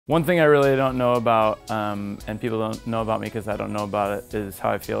One thing I really don't know about, and people don't know about me because I don't know about it, is how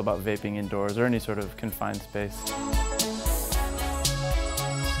I feel about vaping indoors or any sort of confined space.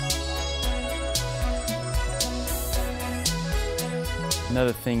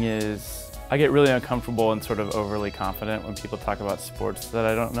 Another thing is, I get really uncomfortable and sort of overly confident when people talk about sports that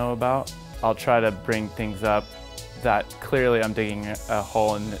I don't know about. I'll try to bring things up that clearly I'm digging a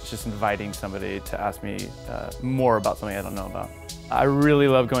hole and it's just inviting somebody to ask me more about something I don't know about. I really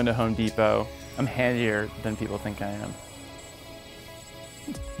love going to Home Depot. I'm handier than people think I am.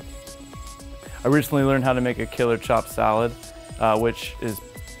 I recently learned how to make a killer chopped salad, which is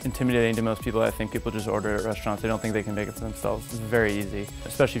intimidating to most people. I think people just order at restaurants. They don't think they can make it for themselves. It's very easy,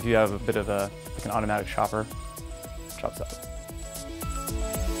 especially if you have a bit of like an automatic chopper. Chopped salad.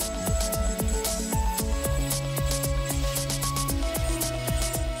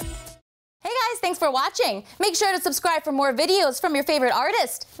 Thanks for watching. Make sure to subscribe for more videos from your favorite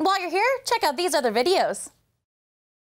artist. And while you're here, check out these other videos.